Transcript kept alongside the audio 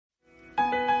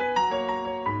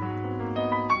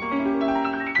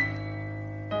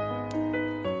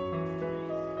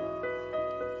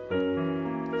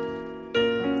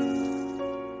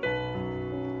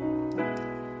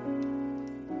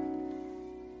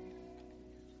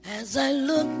As I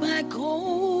look back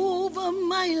over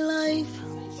my life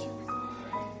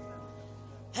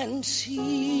and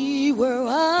see where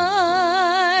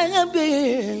I have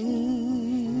been,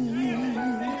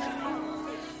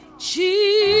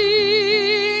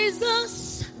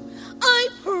 Jesus, I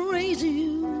praise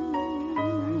you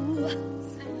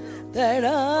that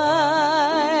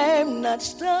I'm not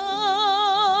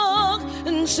stuck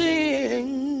in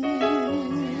sin.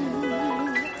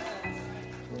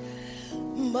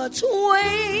 But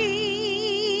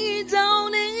way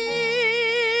down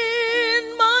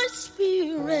in my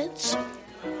spirit,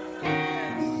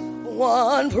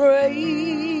 one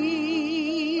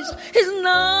praise is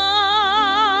not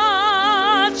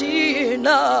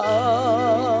enough.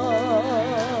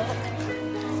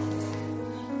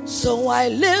 So I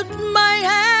lift my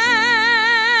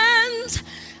hands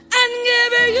and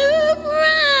give you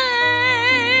praise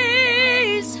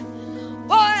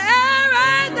for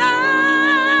everything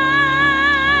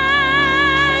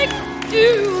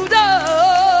you done.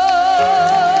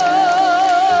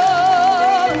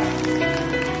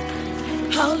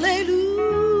 Hallelujah,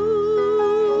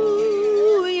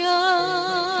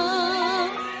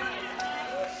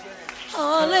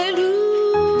 hallelujah,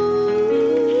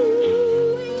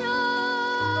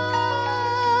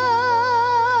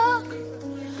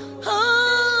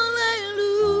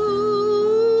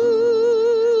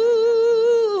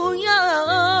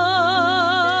 hallelujah,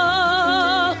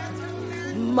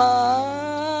 my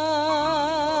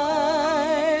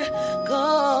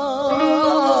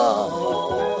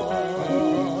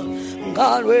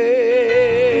God reigns.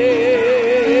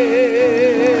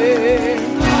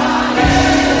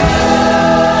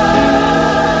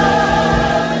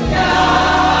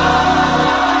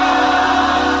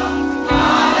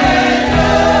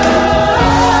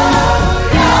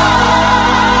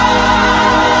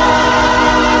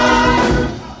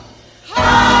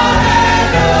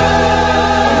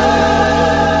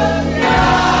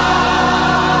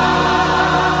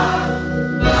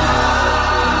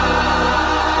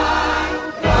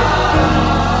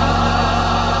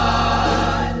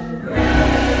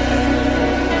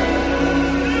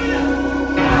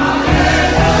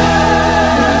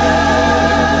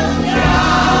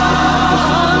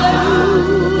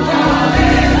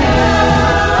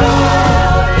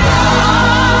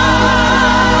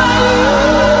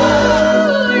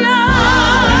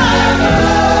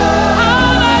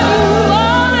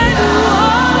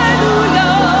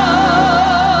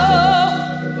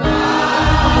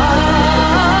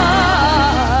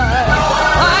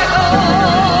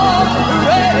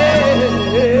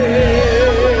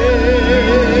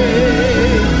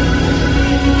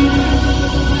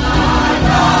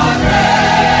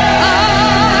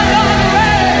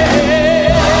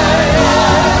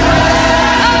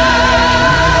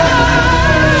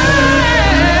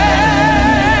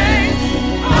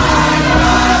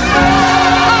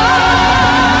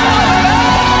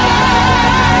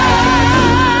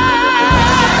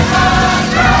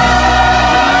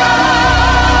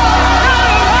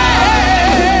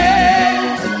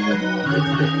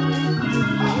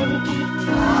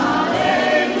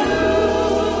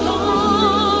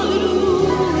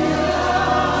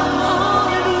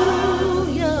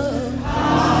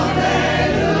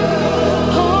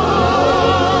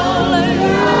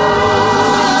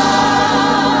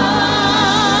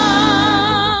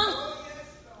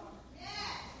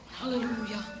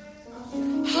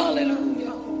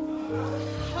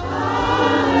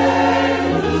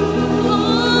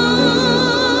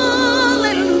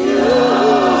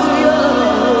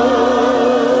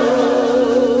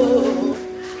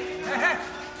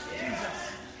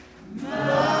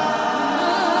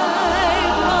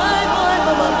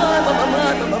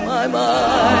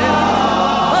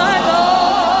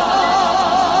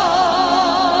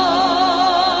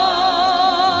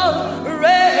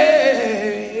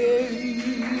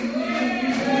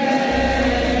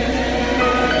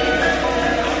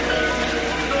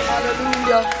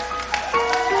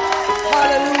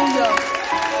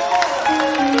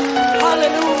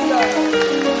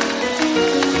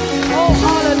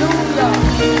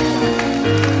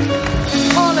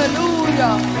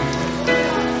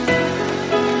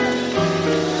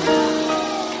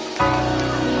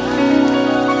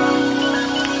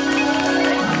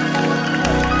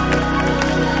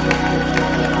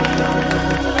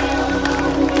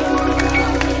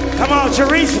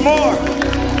 Therese Moore.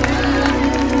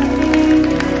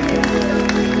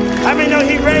 How many know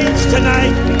he reigns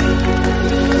tonight?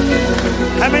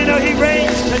 How many know he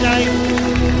reigns tonight?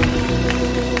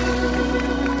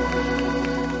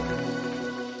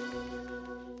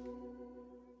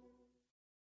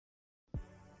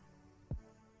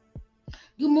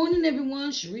 Good morning, everyone.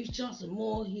 Sharice Johnson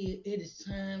Moore here. It is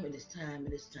time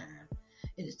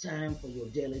for your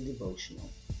daily devotional.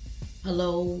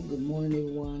 Hello, good morning,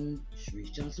 everyone.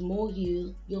 Sharice Johnson Moore here,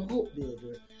 your hope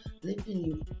builder, lifting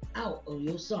you out of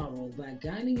your sorrow by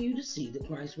guiding you to see the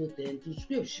Christ within through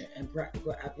scripture and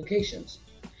practical applications.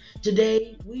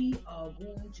 Today, we are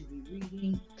going to be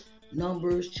reading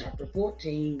Numbers chapter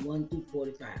 14, 1 through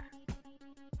 45.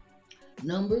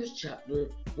 Numbers chapter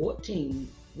 14,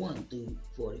 1 through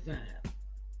 45.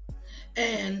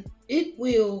 And it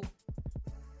will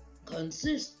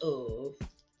consist of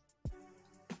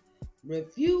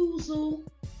refusal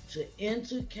to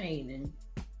enter Canaan,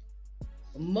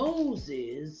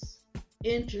 Moses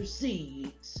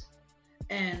intercedes,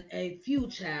 and a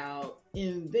futile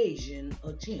invasion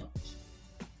attempt.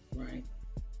 Right?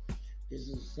 This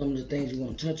is some of the things we're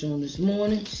going to touch on this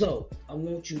morning. So I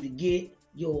want you to get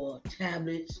your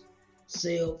tablets,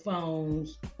 cell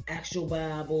phones, actual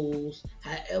Bibles,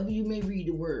 however you may read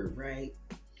the word, right?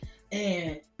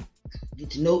 And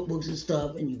get your notebooks and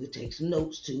stuff, and you can take some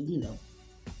notes too,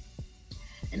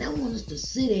 And I want us to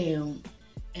sit down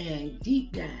and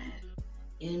deep dive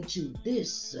into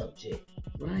this subject,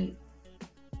 right?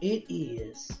 It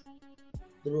is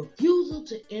the refusal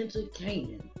to enter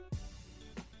Canaan.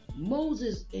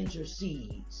 Moses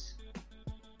intercedes,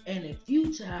 and a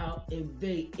futile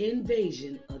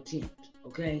invasion attempt.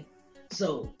 Okay,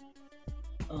 so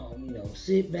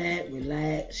sit back,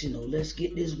 relax. Let's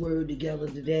get this word together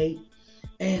today,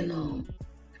 and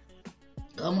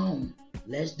come on,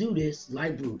 let's do this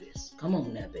like Brutus. Come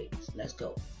on now, babies, let's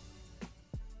go.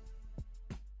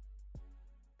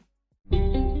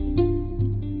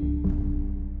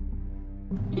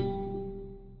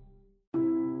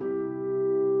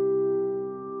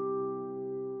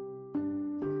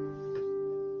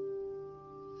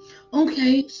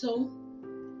 Okay, so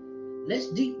let's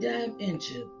deep dive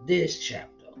into this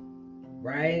chapter,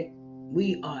 right?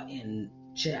 We are in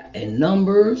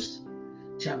Numbers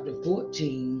chapter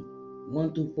 14,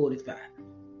 1 through 45.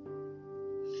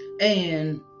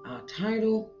 And our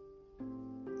title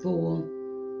for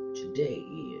today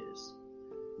is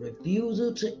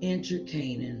Refusal to Enter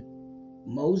Canaan,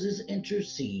 Moses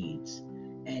intercedes,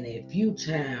 and a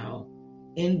futile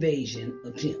invasion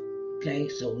attempt. Okay,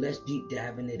 so let's deep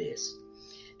dive into this.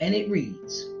 And it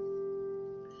reads,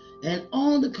 and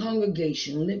all the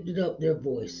congregation lifted up their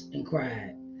voice and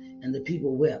cried, and the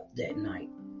people wept that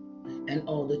night. And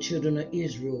all the children of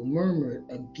Israel murmured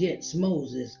against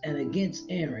Moses and against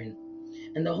Aaron.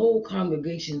 And the whole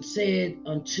congregation said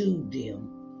unto them,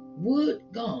 would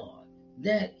God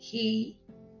that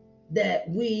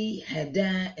we had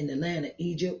died in the land of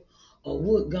Egypt, or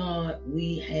would God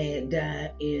we had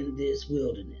died in this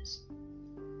wilderness?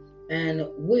 And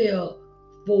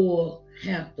wherefore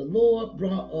hath the Lord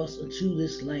brought us into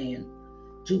this land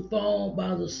to fall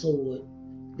by the sword,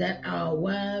 that our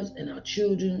wives and our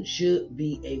children should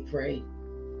be a prey?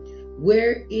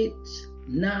 Were it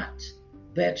not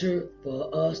better for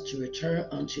us to return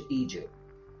unto Egypt?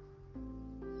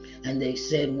 And they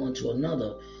said one to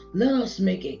another, let us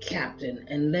make a captain,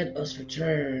 and let us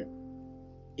return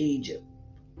into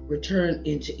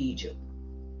Egypt.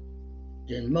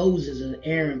 Then Moses and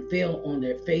Aaron fell on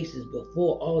their faces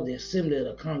before all the assembly of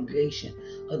the congregation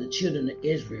of the children of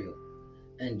Israel.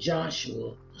 And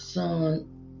Joshua the son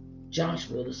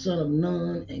of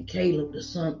Nun, and Caleb the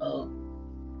son of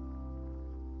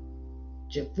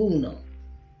Jephunneh,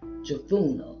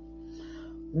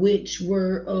 which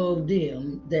were of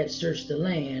them that searched the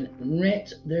land,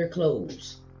 rent their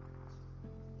clothes.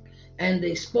 And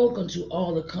they spoke unto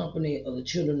all the company of the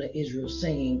children of Israel,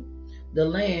 saying, the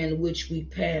land which we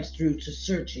passed through to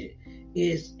search it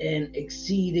is an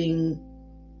exceeding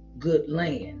good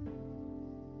land.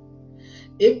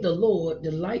 If the Lord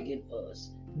delight in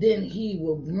us, then he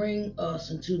will bring us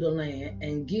into the land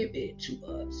and give it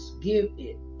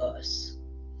us,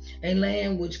 a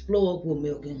land which floweth with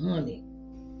milk and honey.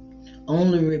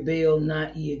 Only rebel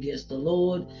not ye against the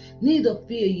Lord, neither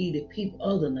fear ye the people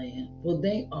of the land, for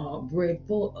they are bread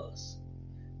for us.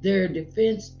 Their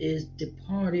defense is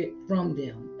departed from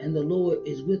them, and the Lord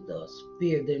is with us.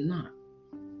 Fear them not.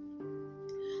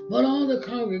 But all the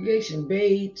congregation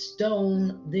bade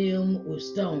stone them with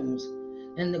stones,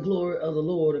 and the glory of the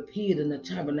Lord appeared in the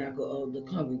tabernacle of the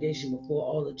congregation before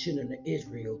all the children of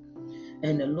Israel.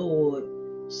 And the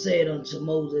Lord said unto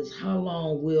Moses, how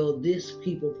long will this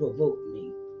people provoke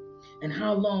me? And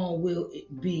how long will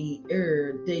it be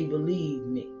ere they believe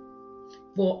me?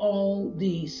 For all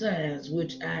these signs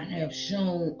which I have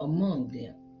shown among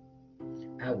them,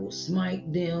 I will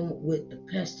smite them with the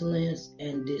pestilence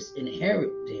and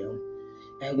disinherit them,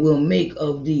 and will make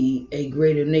of thee a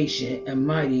greater nation and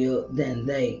mightier than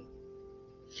they.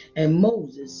 And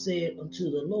Moses said unto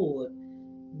the Lord,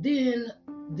 then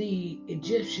the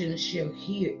Egyptians shall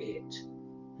hear it,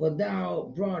 for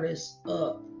thou broughtest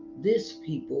up this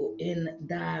people in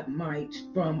thy might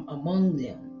from among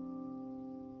them,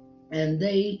 and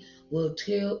they will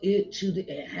tell it to the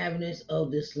inhabitants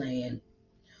of this land.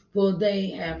 For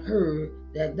they have heard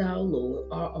that thou, Lord,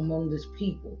 art among this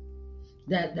people,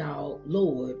 that thou,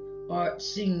 Lord, art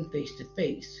seen face to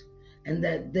face, and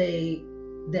that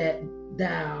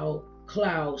thou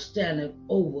cloud standeth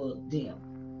over them,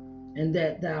 and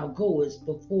that thou goest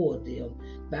before them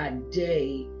by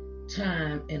day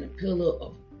time in a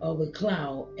pillar of a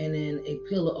cloud, and in a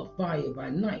pillar of fire by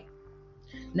night.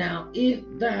 Now if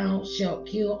thou shalt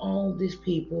kill all these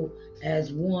people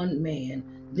as one man,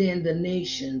 then the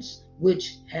nations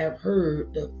which have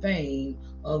heard the fame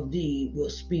of thee will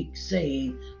speak,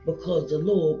 saying, because the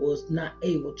Lord was not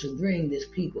able to bring this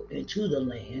people into the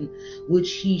land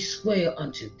which he sware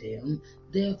unto them,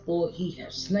 therefore he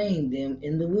hath slain them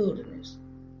in the wilderness.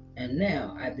 And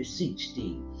now I beseech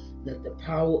thee, that the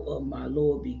power of my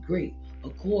Lord be great,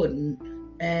 according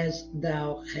as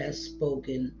thou hast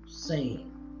spoken, saying,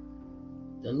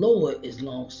 the Lord is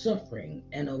long-suffering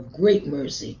and of great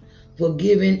mercy,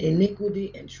 forgiving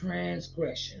iniquity and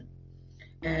transgression,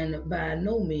 and by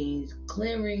no means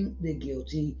clearing the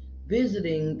guilty,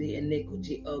 visiting the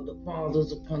iniquity of the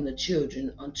fathers upon the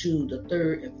children unto the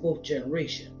third and fourth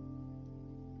generation.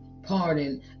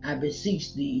 Pardon, I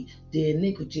beseech thee, the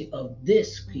iniquity of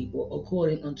this people,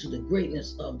 according unto the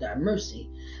greatness of thy mercy,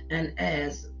 and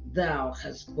as thou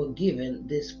hast forgiven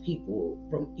this people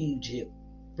from Egypt,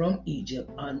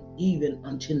 even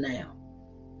unto now.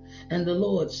 And the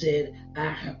Lord said, I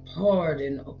have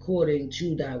pardoned according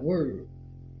to thy word.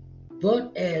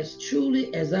 But as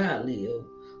truly as I live,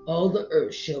 all the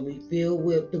earth shall be filled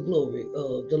with the glory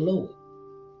of the Lord.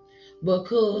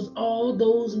 Because all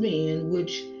those men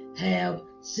which have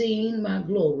seen my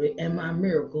glory and my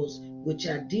miracles which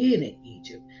I did in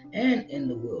Egypt and in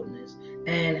the wilderness,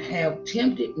 and have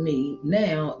tempted me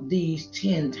now these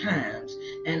 10 times,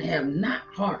 and have not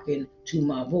hearkened to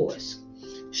my voice,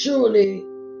 surely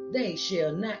they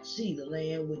shall not see the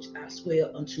land which I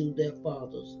swear unto their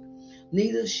fathers,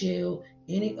 neither shall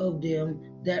any of them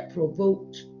that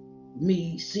provoked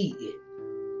me see it.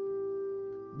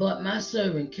 But my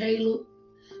servant Caleb,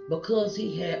 because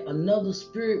he had another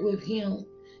spirit with him,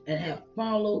 and have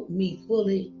followed me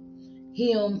fully,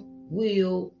 him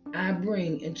will I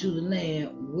bring into the land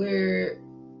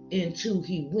whereinto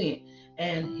he went,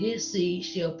 and his seed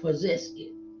shall possess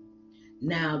it.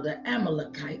 Now the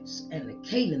Amalekites and the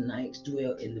Canaanites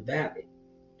dwell in the valley.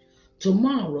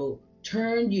 Tomorrow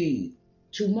turn you,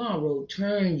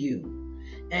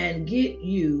 and get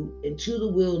you into the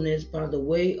wilderness by the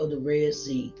way of the Red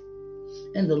Sea.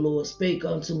 And the Lord spake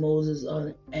unto Moses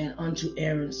and unto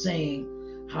Aaron, saying,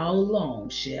 how long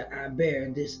shall I bear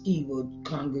this evil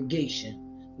congregation,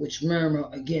 which murmur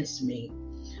against me?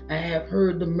 I have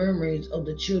heard the murmurings of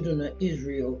the children of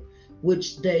Israel,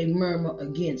 which they murmur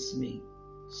against me.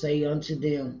 Say unto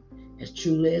them, as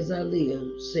truly as I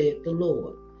live, saith the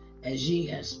Lord, as ye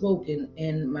have spoken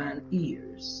in mine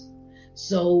ears,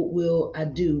 so will I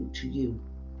do to you.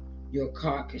 Your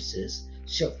carcasses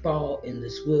shall fall in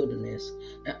this wilderness,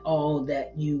 and all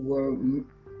that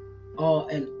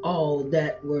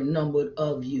were numbered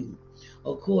of you,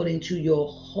 according to your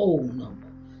whole number,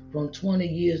 from 20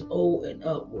 years old and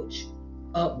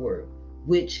upward,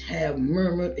 which have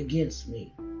murmured against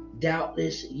me.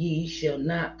 Doubtless ye shall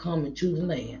not come into the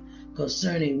land,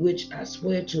 concerning which I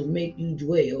swear to make you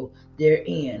dwell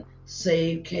therein,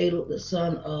 save Caleb the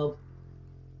son of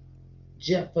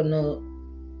Jephunneh,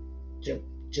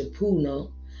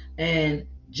 and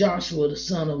Joshua the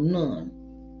son of Nun.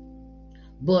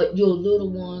 But your little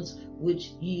ones,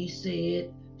 which ye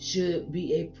said should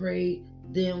be a prey,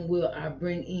 them will I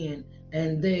bring in,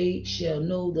 and they shall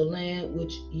know the land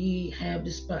which ye have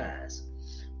despised.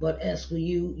 But as for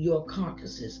you, your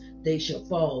carcasses, they shall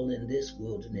fall in this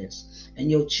wilderness,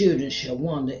 and your children shall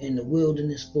wander in the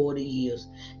wilderness 40 years,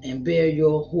 and bear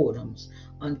your whoredoms,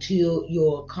 until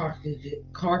your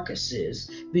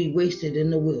carcasses be wasted in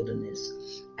the wilderness,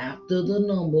 after the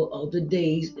number of the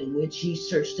days in which ye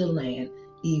search the land,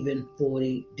 even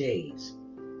 40 days.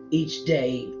 Each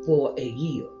day for a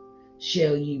year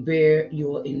shall ye bear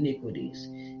your iniquities,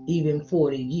 even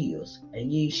 40 years,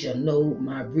 and ye shall know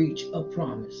my breach of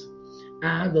promise.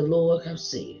 I, the Lord, have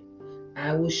said,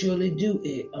 I will surely do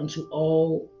it unto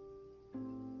all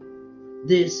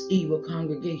this evil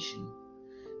congregation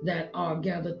that are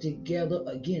gathered together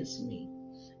against me.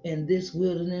 In this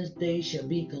wilderness they shall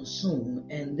be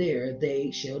consumed, and there they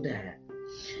shall die.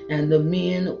 And the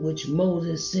men which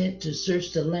Moses sent to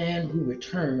search the land, who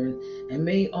returned, and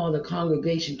made all the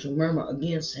congregation to murmur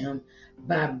against him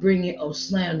by bringing of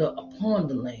slander upon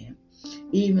the land,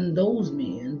 even those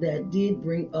men that did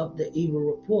bring up the evil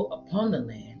report upon the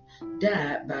land,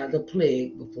 died by the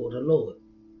plague before the Lord.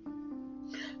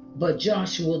 But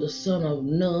Joshua the son of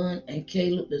Nun, and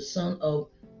Caleb the son of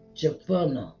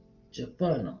Jephunneh,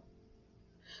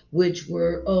 which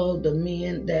were of the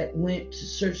men that went to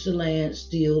search the land,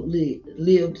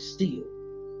 lived still.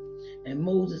 And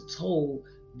Moses told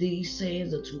these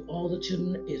sayings unto all the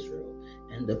children of Israel,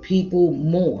 and the people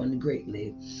mourned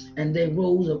greatly. And they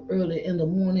rose up early in the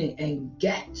morning and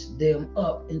gat them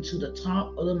up into the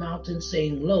top of the mountain,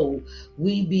 saying, Lo,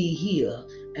 we be here,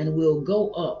 and will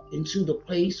go up into the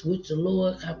place which the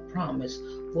Lord hath promised,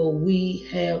 for we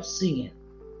have sinned.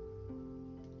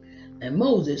 And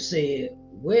Moses said,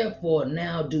 Wherefore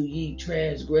now do ye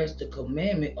transgress the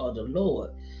commandment of the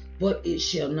Lord, but it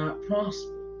shall not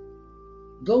prosper?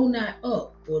 Go not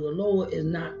up, for the Lord is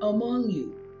not among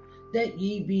you, that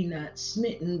ye be not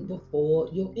smitten before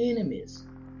your enemies.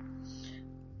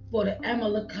 For the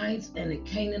Amalekites and the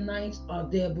Canaanites are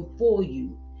there before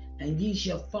you, and ye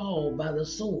shall fall by the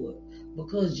sword,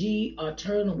 because ye are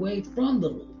turned away from the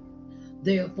Lord.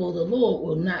 Therefore the Lord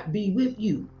will not be with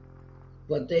you.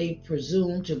 But they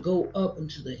presumed to go up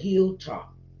into the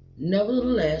hilltop.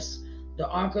 Nevertheless, the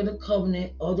ark of the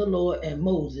covenant of the Lord and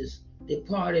Moses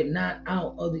departed not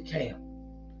out of the camp.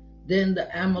 Then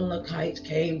the Amalekites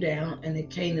came down, and the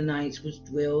Canaanites which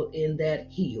dwelled in that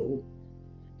hill,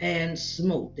 and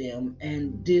smote them,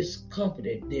 and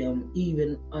discomfited them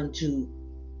even unto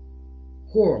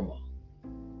Hormah.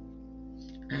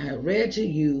 I have read to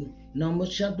you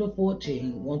Numbers chapter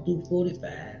 14, 1 through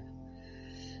 45.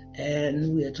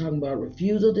 And we are talking about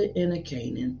refusal to enter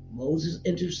Canaan, Moses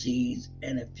intercedes,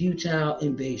 and a futile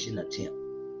invasion attempt.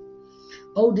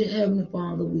 Oh, dear Heavenly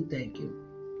Father, we thank you.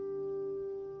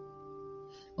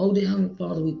 Oh, dear Heavenly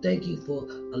Father, we thank you for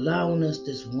allowing us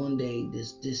this one day,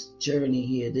 this journey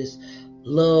here, this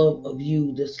love of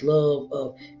you, this love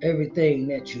of everything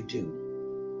that you do.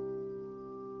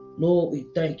 Lord, we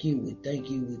thank you, we thank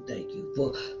you, we thank you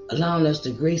for allowing us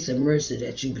the grace and mercy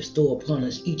that you bestow upon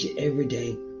us each and every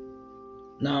day.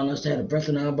 Allowing us to have the breath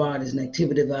in our bodies and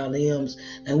activity of our limbs,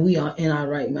 and we are in our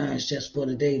right minds just for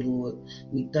the day, Lord.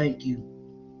 We thank you.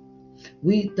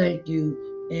 We thank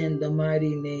you in the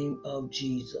mighty name of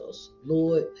Jesus.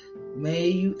 Lord, may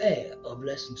you add a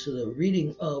blessing to the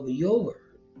reading of your word.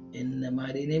 In the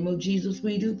mighty name of Jesus,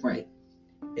 we do pray.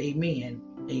 Amen,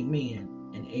 amen,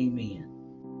 and amen.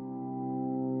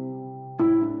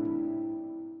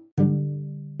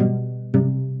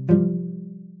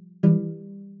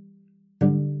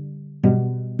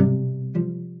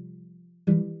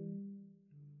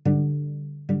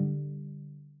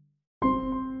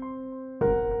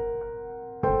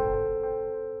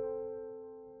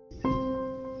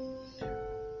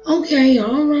 Okay,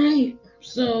 all right.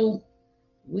 So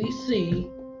we see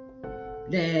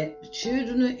that the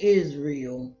children of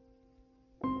Israel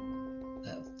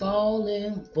have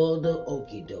fallen for the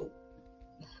okie doke,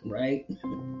 right?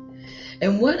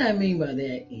 And what I mean by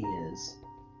that is,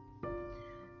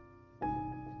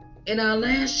 in our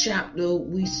last chapter,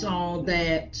 we saw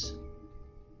that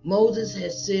Moses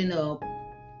had sent up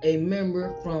a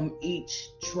member from each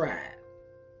tribe,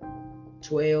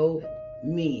 12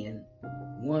 men,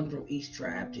 one from each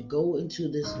tribe, to go into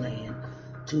this land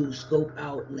to scope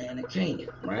out land of Canaan,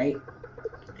 right?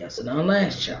 That's in our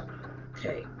last chapter.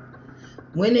 Okay.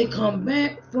 When they come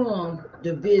back from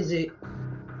the visit,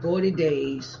 40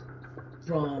 days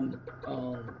from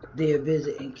their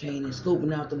visit in Canaan,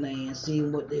 scoping out the land,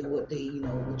 seeing what they what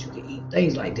you can eat,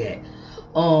 things like that.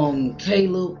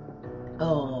 Caleb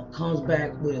comes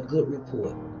back with a good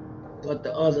report, but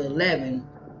the other 11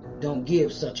 don't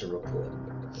give such a report.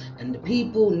 And the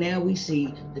people, now we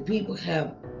see, the people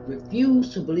have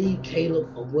refused to believe Caleb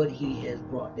of what he has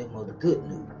brought them, of the good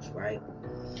news, right?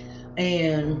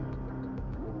 And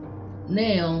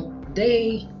now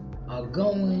they are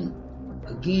going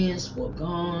against what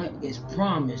God has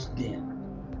promised them,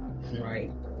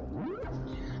 right?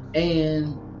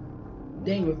 And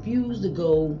they refuse to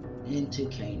go into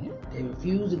Canaan. They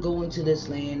refuse to go into this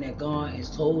land that God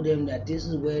has told them that this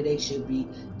is where they should be.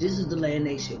 This is the land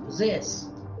they should possess.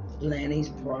 The land He's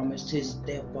promised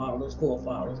their fathers,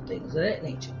 forefathers, things of that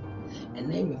nature.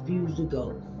 And they refuse to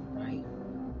go, right?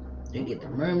 They get the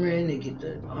murmuring, they get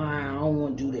the, I don't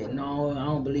want to do that. No, I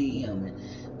don't believe him. And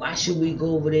why should we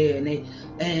go over there?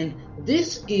 And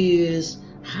this is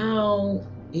how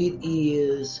it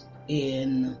is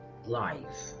in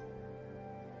life.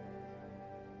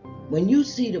 When you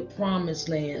see the promised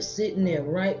land sitting there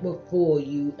right before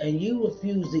you and you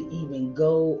refuse to even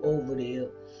go over there,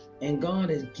 and God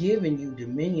has given you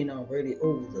dominion already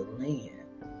over the land,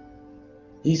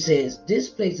 he says, this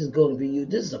place is going to be you.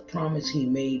 This is a promise he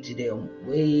made to them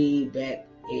way back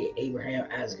in Abraham,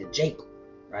 Isaac, and Jacob,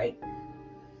 right?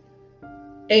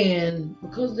 And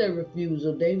because of their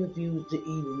refusal, they refused to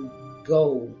even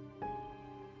go.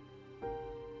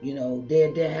 You know, they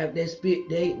have their spirit.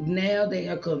 They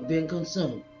have been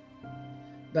consumed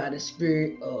by the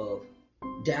spirit of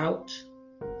doubt,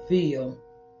 fear,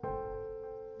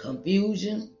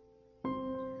 confusion,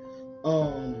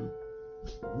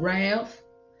 wrath,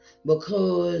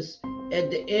 because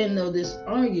at the end of this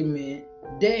argument,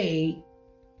 they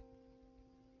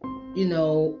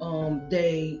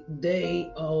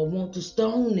want to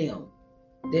stone them.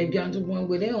 They've gotten to the point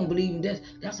where they don't believe in that.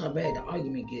 That's how bad the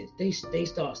argument gets. They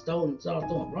start throwing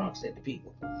rocks at the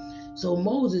people. So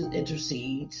Moses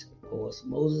intercedes. Of course,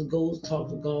 Moses goes talk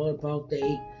to God about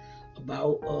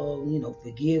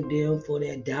forgive them for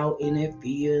their doubt and their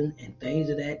fear and things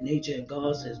of that nature. And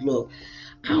God says, look,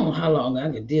 I don't know how long I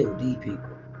can deal with these people.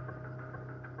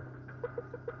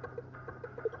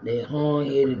 They're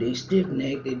hard-headed, they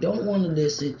stiff-necked, they don't want to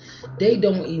listen. They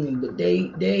don't even, but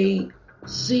they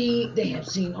have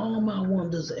seen all my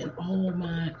wonders and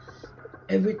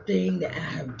everything that I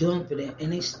have done for them,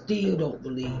 and they still don't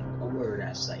believe a word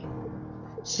I say.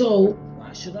 So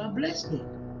why should I bless them?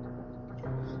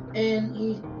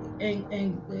 And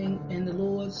the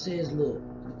Lord says, look,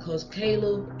 because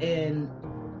Caleb and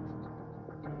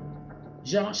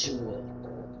Joshua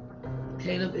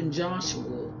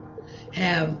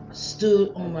have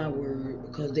stood on my word,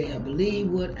 because they have believed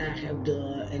what I have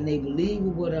done and they believe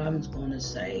what I'm going to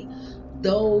say.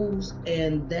 Those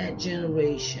and that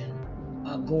generation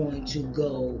are going to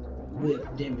go with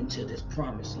them into this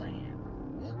promised land.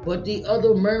 But the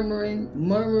other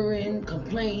murmuring,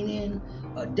 complaining,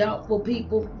 doubtful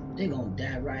people, they're going to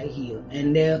die right here.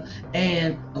 And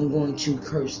I'm going to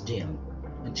curse them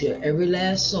until every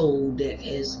last soul that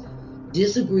has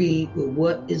disagreed with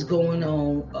what is going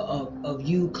on of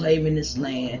you claiming this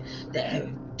land, that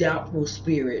have doubtful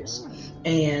spirits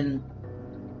and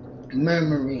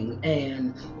murmuring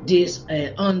and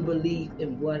unbelief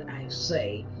in what I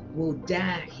say, will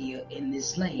die here in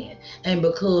this land. And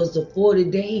because the 40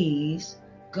 days,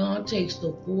 God takes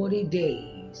the 40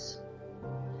 days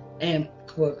and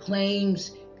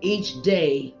proclaims each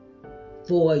day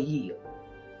for a year.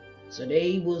 So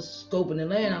they was scoping the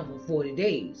land out for 40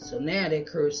 days. So now their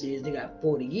curse is they got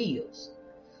 40 years.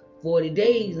 40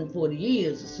 days and 40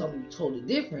 years is something totally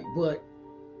different. But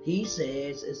he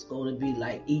says it's going to be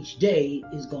like each day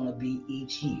is going to be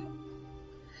each year.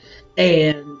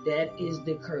 And that is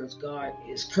the curse. God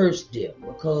has cursed them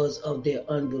because of their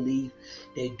unbelief.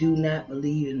 They do not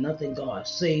believe in nothing God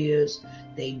says.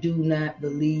 They do not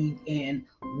believe in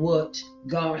what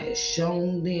God has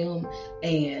shown them.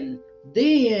 And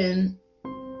then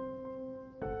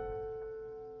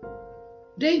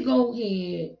they go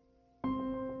ahead,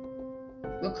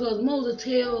 because Moses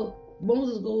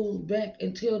goes back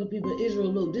and tell the people of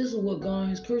Israel, look, this is what God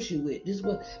has cursed you with. This is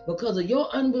what, because of your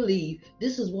unbelief,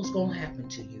 this is what's going to happen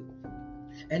to you.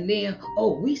 And then,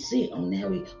 we sin. Now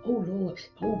Lord,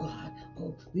 God,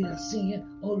 we done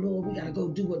sin. Lord, we got to go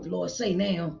do what the Lord say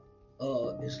now.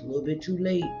 It's a little bit too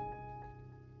late.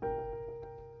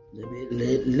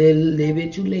 Little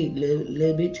bit too late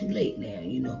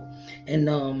now, and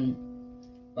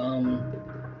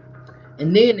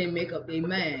and then they make up their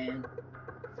mind.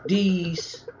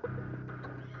 These,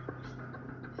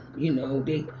 they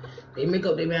make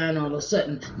up their mind all of a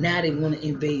sudden. Now they want to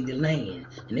invade the land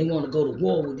and they want to go to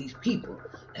war with these people.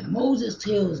 And Moses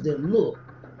tells them, look,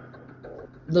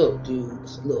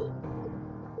 dudes, look.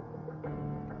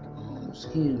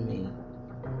 Excuse me.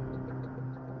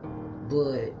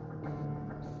 But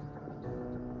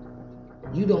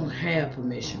you don't have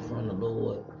permission from the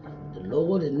Lord. The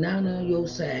Lord is not on your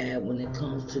side when it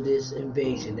comes to this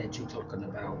invasion that you're talking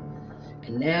about.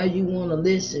 And now you want to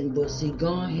listen, but see,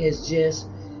 God has just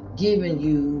given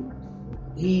you,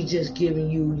 He's just giving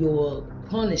you your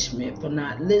punishment for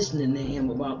not listening to Him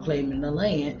about claiming the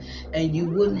land. And you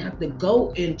wouldn't have to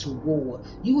go into war.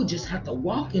 You would just have to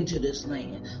walk into this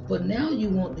land. But now you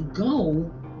want to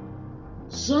go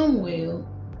somewhere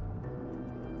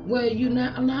where you're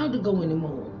not allowed to go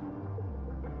anymore.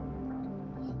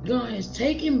 God has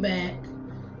taken back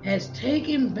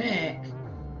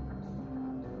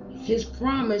His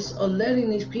promise of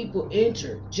letting these people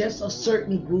enter, just a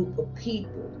certain group of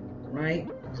people, right?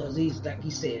 because he's like we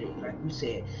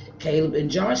said, Caleb and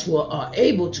Joshua are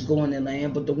able to go in the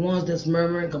land, but the ones that's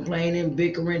murmuring, complaining,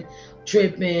 bickering,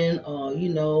 tripping,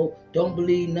 don't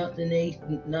believe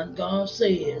nothing God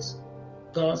says.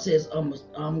 God says,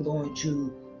 I'm going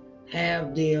to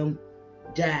have them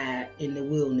die in the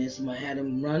wilderness. I'm going to have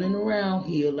them running around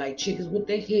here like chickens with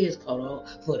their heads cut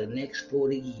off for the next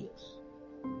 40 years.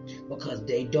 Because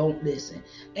they don't listen.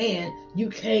 And you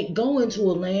can't go into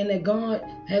a land that God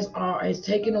has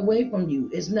taken away from you.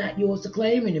 It's not yours to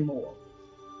claim anymore.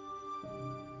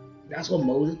 That's what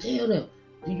Moses tell them.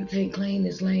 You can't claim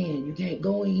this land. You can't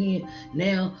go in here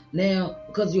now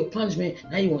because of your punishment.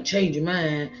 Now you want to change your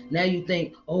mind. Now you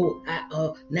think,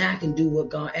 now I can do what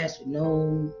God asked me.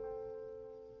 No,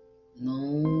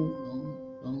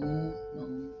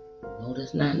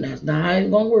 that's not how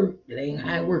it's gonna work. That ain't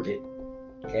how it work it.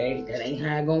 Okay, that ain't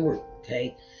how it's gonna work.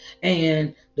 Okay,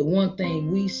 and the one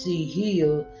thing we see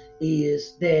here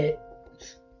is that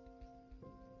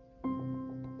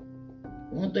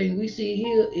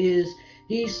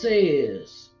he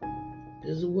says,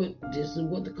 this is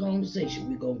what the conversation,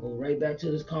 we're gonna go right back to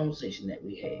this conversation that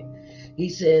we had. He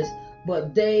says,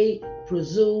 but they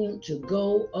presumed to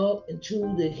go up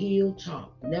into the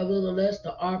hilltop. Nevertheless,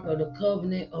 the ark of the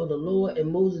covenant of the Lord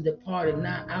and Moses departed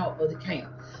not out of the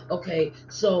camp. Okay,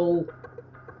 so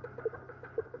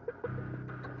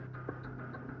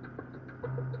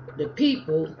the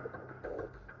people,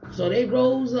 so they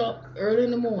rose up early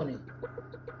in the morning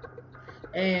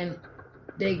and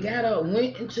they got up,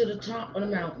 went into the top of the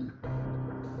mountain.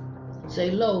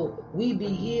 Say, lo, we be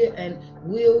here and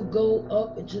we'll go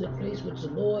up into the place which the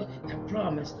Lord had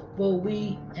promised, for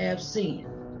we have sinned.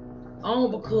 All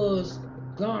because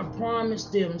God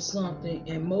promised them something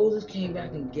and Moses came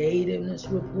back and gave them this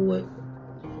report.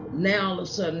 Now all of a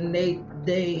sudden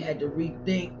they had to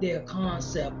rethink their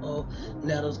concept of,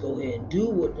 let us go ahead and do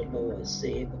what the Lord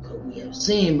said because we have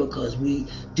sinned, because we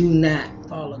do not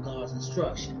follow God's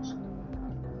instructions.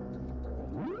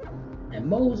 And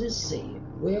Moses said,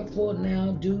 wherefore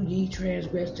now do ye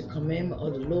transgress the commandment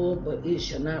of the Lord, but it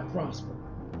shall not prosper.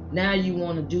 Now you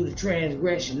want to do the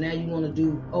transgression. Now you want to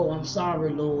do, I'm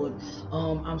sorry, Lord.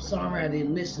 I'm sorry I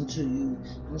didn't listen to you.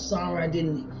 I'm sorry I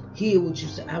didn't hear what you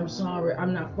said. I'm sorry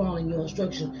I'm not following your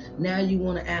instructions. Now you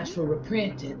want to ask for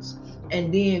repentance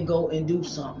and then go and do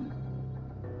something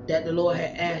that the Lord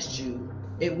had asked you.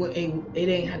 It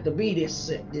ain't have to be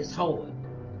this hard.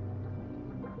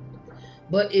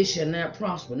 But it shall not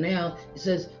prosper. Now it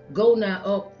says, go now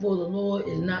up, for the Lord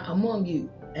is not among you,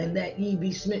 and that ye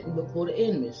be smitten before the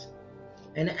enemies.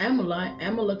 And the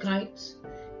Amalekites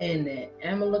and the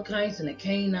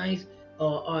Canaanites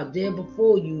are there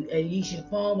before you, and ye shall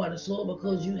fall by the sword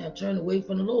because you have turned away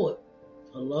from the Lord.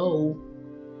 Hello?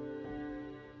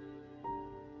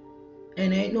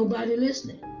 And ain't nobody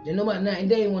listening. They didn't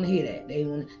want to hear that. They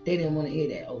didn't want to hear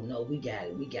that. Oh no, we got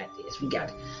it. We got this. We got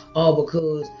it. All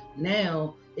because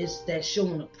now it's that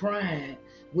showing of pride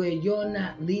where you're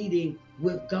not leading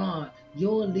with God.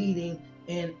 You're leading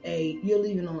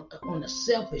on a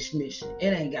selfish mission. It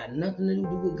ain't got nothing to do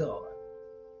with God.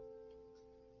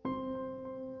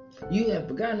 You have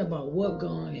forgotten about what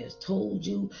God has told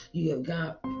you. You have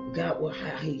got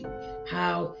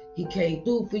how he came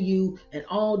through for you, and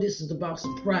all this is about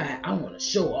some pride. I want to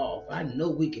show off. I know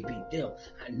we can beat them.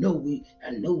 I know we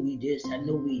this. I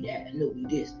know we that. I know we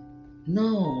this.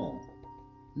 No.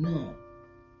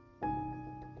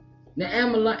 The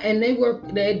Amalek, and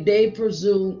they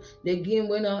presumed they again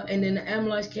went up, and then the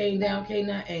Amalekites came down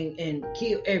and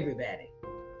killed everybody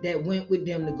that went with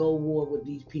them to go war with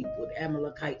these people, the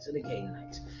Amalekites and the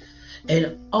Canaanites.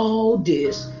 And all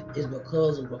this is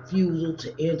because of refusal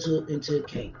to enter into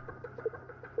Canaan.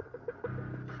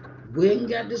 Went and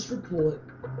got this report.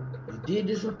 You did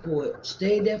this report,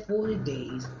 stayed there 40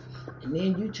 days, and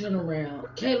then you turn around.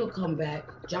 Caleb come back,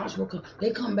 Joshua come. They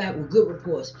come back with good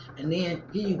reports, and then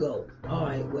here you go. All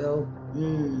right, well,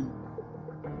 no,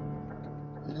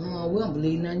 we don't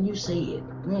believe nothing you said.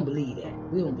 We don't believe that.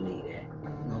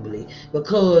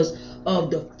 Because of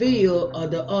the fear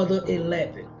of the other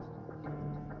 11.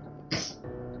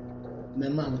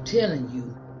 Remember, I'm telling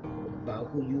you about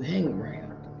who you hang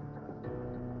around.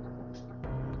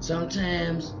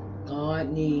 Sometimes God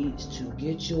needs to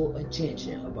get your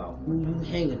attention about who you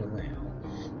hanging around,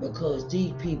 because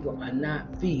these people are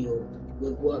not filled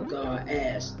with what God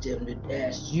asked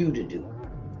you to do.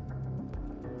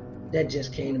 That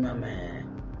just came to my mind.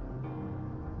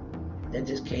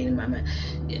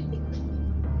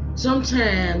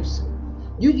 Sometimes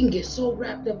you can get so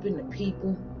wrapped up in the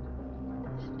people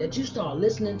that you start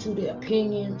listening to their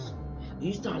opinions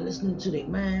You start listening to their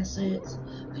mindsets,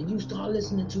 and you start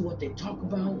listening to what they talk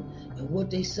about and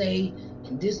what they say,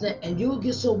 and this, that, and you'll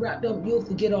get so wrapped up, you'll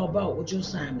forget all about what your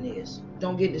assignment is.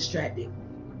 Don't get distracted.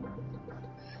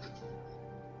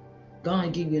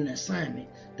 God give you an assignment.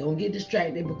 Don't get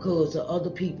distracted because of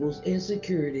other people's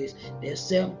insecurities, their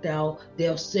self-doubt,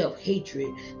 their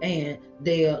self-hatred, and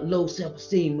their low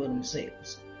self-esteem of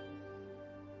themselves.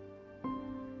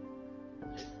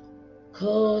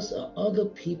 Because of other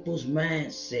people's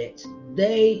mindsets,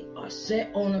 they are set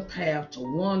on a path to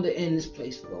wander in this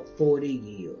place for 40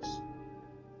 years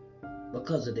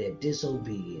because of their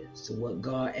disobedience to what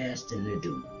God asked them to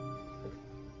do.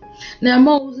 Now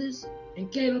Moses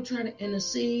and Caleb trying to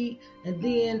intercede, and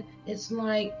then it's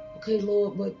like, okay,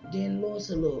 Lord, but then Lord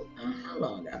said, look, how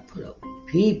long I put up with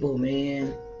people,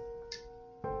 man?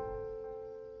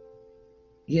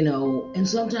 You know, and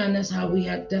sometimes that's how we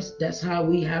have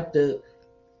to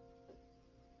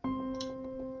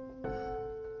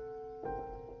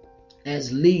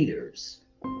as leaders.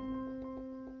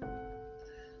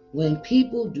 When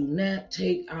people do not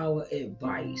take our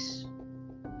advice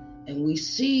and we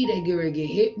see they get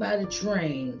hit by the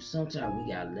train, sometimes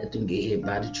we gotta let them get hit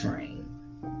by the train.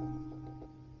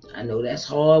 I know that's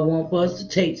hard one for us to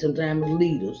take sometimes as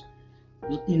leaders,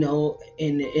 you know,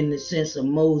 in the sense of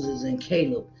Moses and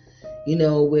Caleb, you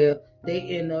know, where they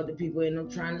end up, the people end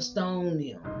up trying to stone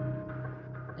them.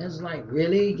 It's like,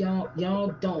 really, y'all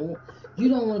you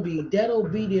don't want to be that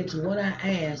obedient to what I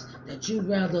ask that you'd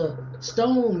rather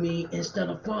stone me instead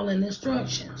of following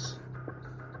instructions.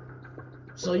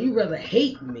 So you rather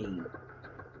hate me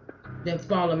than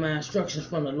follow my instructions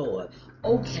from the Lord.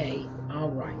 Okay,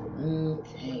 all right. I'm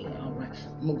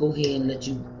gonna go ahead and let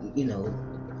you, go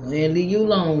ahead and leave you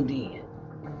alone then.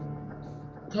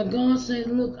 Because God says,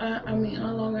 look, I mean,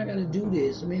 how long I got to do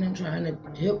this? I mean, I'm trying to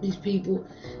help these people.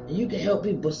 And you can help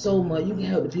people so much. You can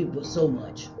help the people so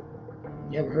much.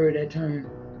 You ever heard that term?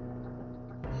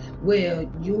 Well,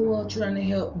 you're trying to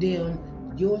help them.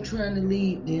 You're trying to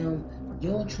lead them.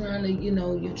 You're trying to,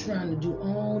 you're trying to do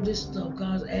all this stuff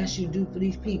God's asked you to do for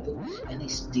these people. And they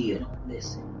still don't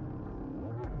listen.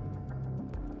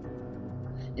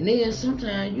 And then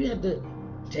sometimes you have to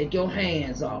take your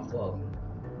hands off of them.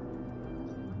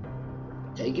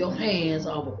 Take your hands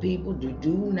off of people that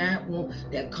do not want,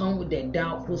 that come with that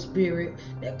doubtful spirit,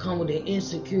 that come with that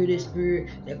insecurity spirit,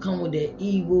 that come with that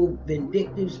evil,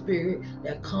 vindictive spirit,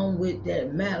 that come with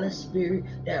that malice spirit,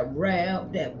 that wrath,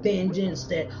 that vengeance,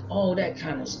 that all that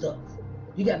kind of stuff.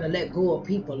 You got to let go of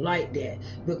people like that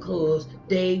because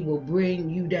they will bring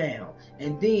you down.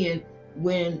 And then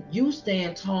when you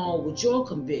stand tall with your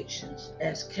convictions,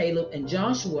 as Caleb and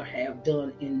Joshua have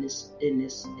done in this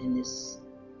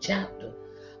chapter,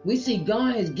 we see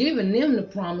God has given them the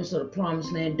promise of the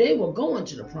promised land. They will go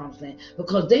into the promised land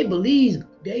because they believe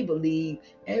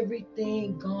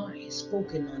everything God has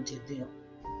spoken unto them.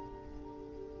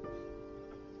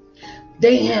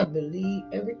 They have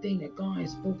believed everything that God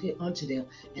has spoken unto them.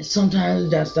 And sometimes you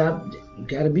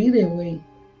got to be that way.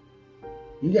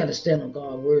 You got to stand on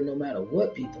God's word no matter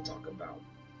what people talk about.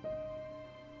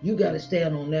 You got to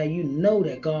stand on that. You know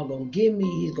that God going to give me.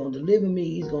 He's going to deliver me.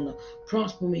 He's going to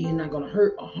prosper me. He's not going to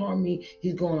hurt or harm me.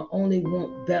 He's going to only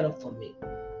want better for me.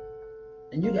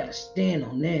 And you got to stand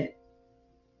on that.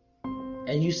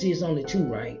 And you see it's only two,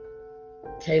 right?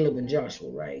 Caleb and Joshua,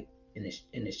 right? In this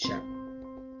chapter.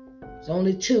 It's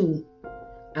only two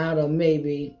out of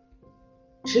maybe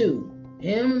two.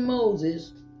 Him and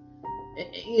Moses,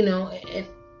 and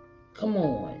come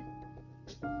on.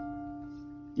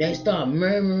 They start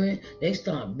murmuring, they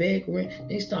start bickering,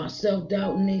 they start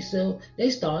self-doubting themselves, they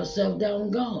start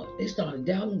self-doubting God. They started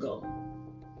doubting God.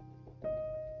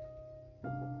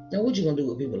 Now what you gonna do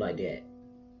with people like that?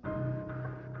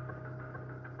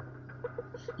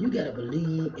 You gotta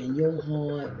believe in your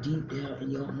heart, deep down in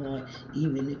your heart,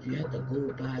 even if you have to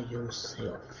go by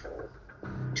yourself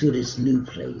to this new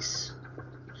place.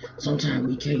 Sometimes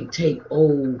we can't take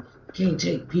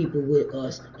people with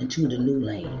us into the new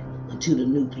land, into the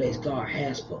new place God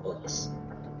has for us.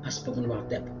 I've spoken about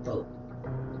that before.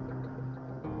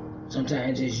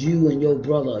 Sometimes it's you and your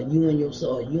brother, or you and your son,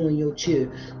 or you and your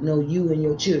children. No, you and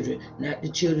your children, not the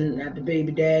children, not the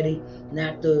baby daddy,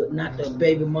 not the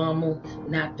baby mama,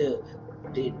 not the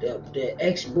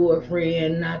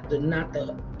ex-boyfriend, not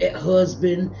the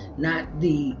husband, not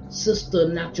the sister,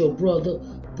 not your brother,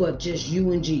 but just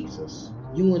you and Jesus.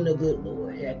 You and the good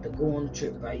Lord have to go on a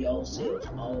trip by yourselves,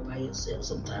 all by yourself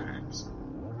sometimes.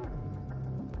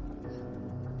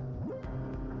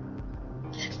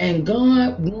 And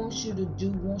God wants you to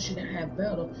have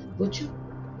better, but you,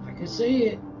 like I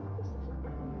said,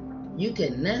 You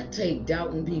cannot take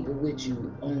doubting people with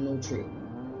you on no trip.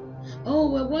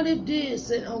 Oh, well, what if this?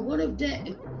 And what if that?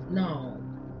 No.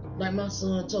 Like my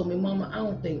son told me, Mama, I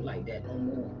don't think like that no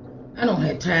more. I don't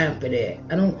have time for that.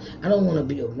 I don't want to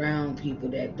be around people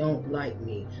that don't like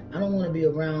me. I don't want to be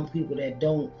around people that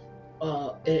don't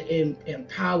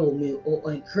empower me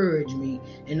or encourage me.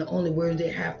 And the only words they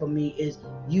have for me is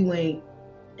you ain't,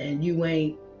 and you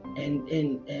ain't,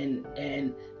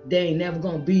 and they ain't never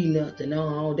gonna be nothing,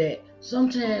 all that.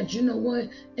 Sometimes, you know what?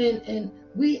 And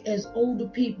we as older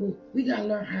people, we gotta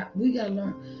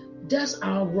learn. That's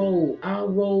our role. Our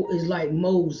role is like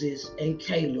Moses and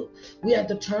Caleb. We have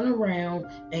to turn around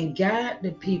and guide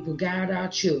the people, guide our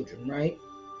children, right?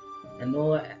 I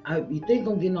know you think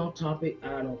I'm getting off topic.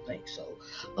 I don't think so.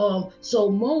 So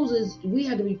Moses, we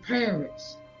had to be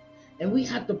parents. And we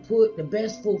have to put the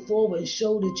best foot forward and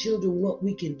show the children what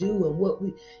we can do and what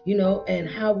we, and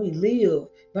how we live.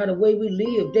 By the way we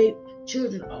live,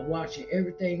 children are watching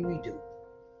everything we do.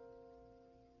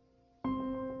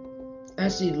 I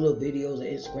see the little videos on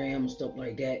Instagram and stuff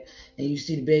like that, and you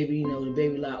see the baby, the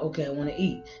baby like, okay, I want to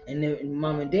eat. And then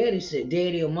mom and daddy said,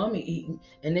 daddy or mommy eating,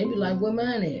 and they be like, where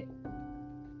mine at?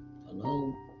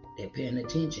 Hello? They're paying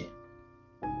attention.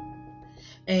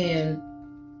 And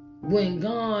when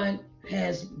God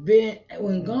is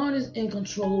in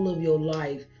control of your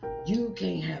life, you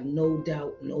can't have no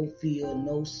doubt, no fear,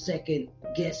 no second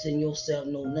guessing yourself,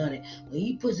 no nothing. When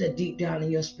He puts that deep down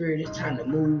in your spirit, it's time to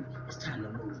move. It's time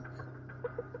to move.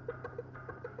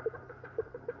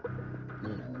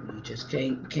 You just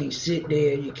can't sit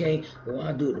there. You can't,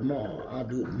 I'll do it tomorrow.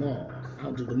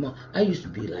 I used to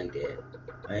be like that.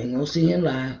 I ain't gonna see him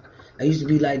lie. I used to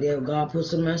be like that. God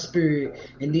puts in my spirit,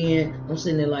 and then I'm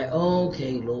sitting there like,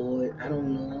 okay, Lord, I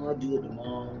don't know. I'll do it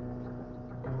tomorrow.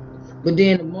 But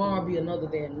then tomorrow be another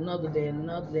day, and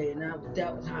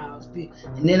that was how I was feeling.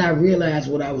 And then I realized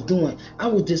what I was doing. I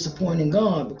was disappointing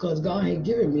God because God had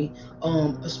given me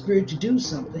a spirit to do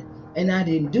something, and I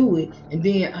didn't do it. And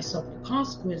then I suffered the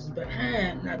consequences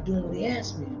behind not doing what He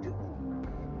asked me to do.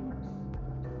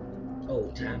 Oh,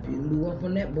 time for you to move on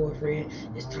from that boyfriend.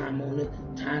 It's time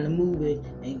to move it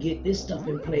and get this stuff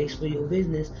in place for your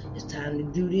business. It's time to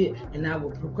do this, and I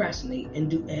will procrastinate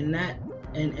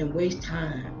and waste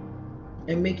time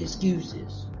and make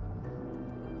excuses.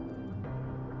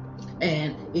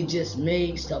 And it just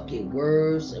made stuff get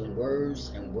worse and worse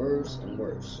and worse and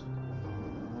worse.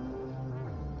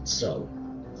 So,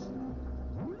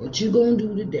 what you gonna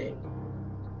do today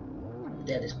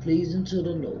that is pleasing to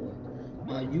the Lord?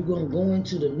 Are you going to go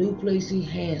into the new place He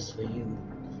has for you?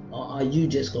 Or are you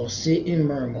just going to sit and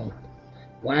murmur,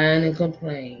 whine and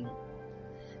complain,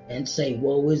 and say,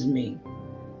 woe is me?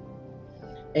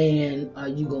 And are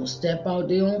you going to step out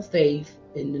there on faith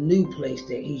in the new place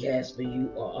that He has for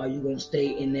you? Or are you going to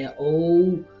stay in that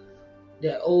old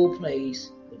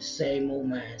place with the same old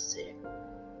mindset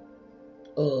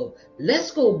of,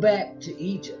 let's go back to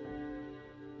Egypt.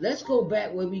 Let's go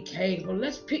back where we came from.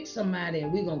 Let's pick somebody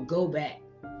and we're going to go back.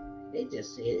 They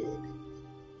just said it.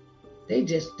 They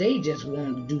just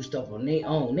wanted to do stuff on their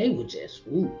own. They were just,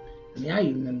 I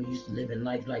even remember used to living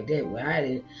life like that where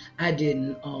I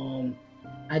didn't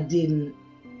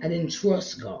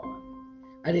trust God.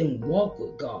 I didn't walk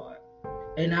with God.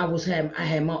 And I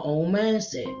had my own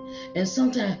mindset. And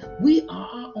sometimes we are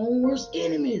our own worst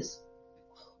enemies.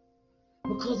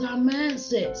 Because our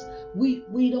mindsets, we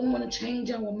don't want to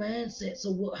change our mindset.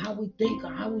 So how we think or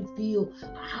how we feel,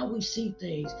 or how we see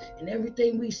things, and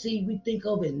everything we see, we think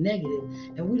of as negative,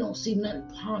 and we don't see nothing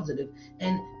positive.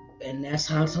 And that's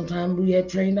how sometimes we have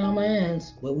trained our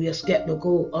minds, where we are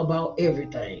skeptical about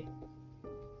everything.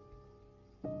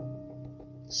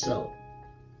 So,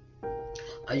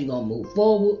 are you going to move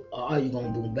forward, or are you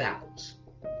going to move backwards?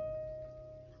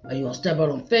 Are you going to step out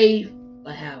on faith,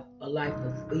 or have a life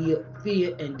of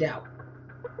fear and doubt?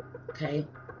 Okay?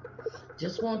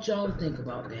 Just want y'all to think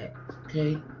about that.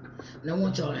 Okay? And I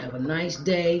want y'all to have a nice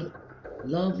day.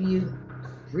 Love you.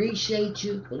 Appreciate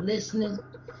you for listening.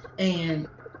 And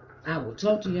I will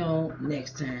talk to y'all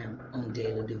next time on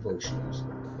Daily Devotionals.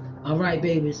 All right,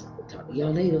 babies. Talk to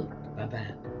y'all later.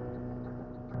 Bye-bye.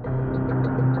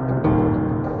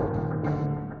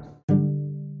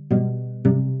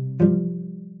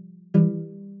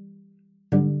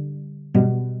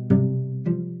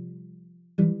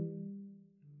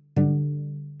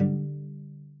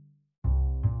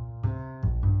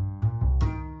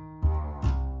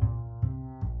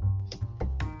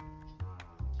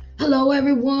 Hello,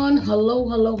 everyone. Hello.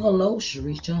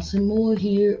 Sharice Johnson Moore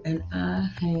here, and I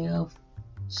have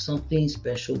something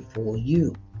special for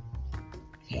you.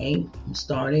 Okay, I'm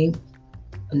starting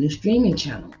a new streaming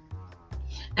channel,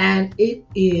 And it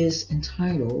is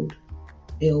entitled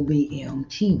LBM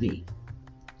TV.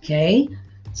 Okay?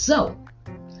 So,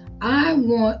 I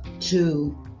want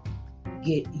to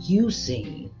get you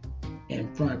seen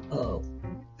in front of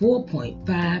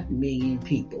 4.5 million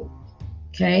people.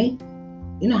 Okay?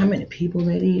 You know how many people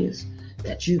that is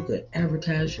that you could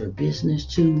advertise your business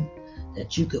to,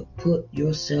 that you could put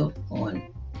yourself on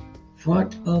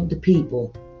front of the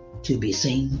people to be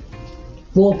seen?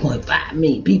 4.5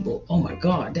 million people. Oh my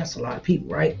God, that's a lot of people,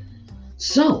 right?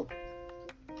 So,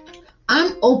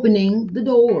 I'm opening the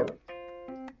door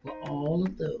for all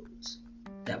of those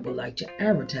that would like to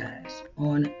advertise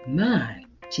on my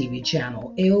TV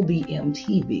channel, LBM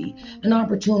TV, an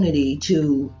opportunity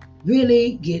to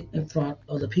really get in front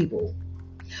of the people.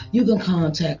 You can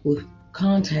contact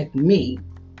me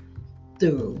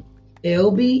through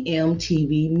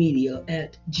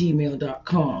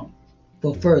lbmtvmedia@gmail.com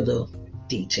for further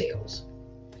details.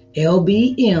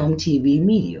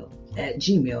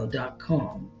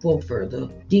 lbmtvmedia@gmail.com for further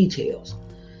details.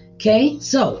 Okay,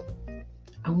 so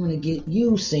I want to get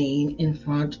you seen in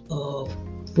front of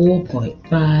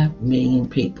 4.5 million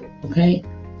people. Okay,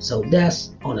 so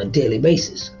that's on a daily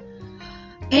basis.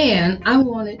 And I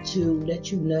wanted to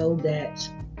let you know that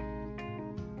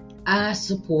I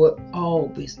support all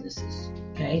businesses.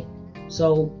 Okay,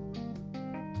 so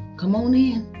come on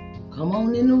in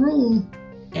the room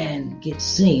and get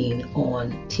seen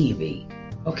on TV.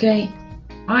 Okay,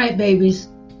 all right, babies,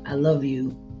 I love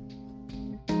you.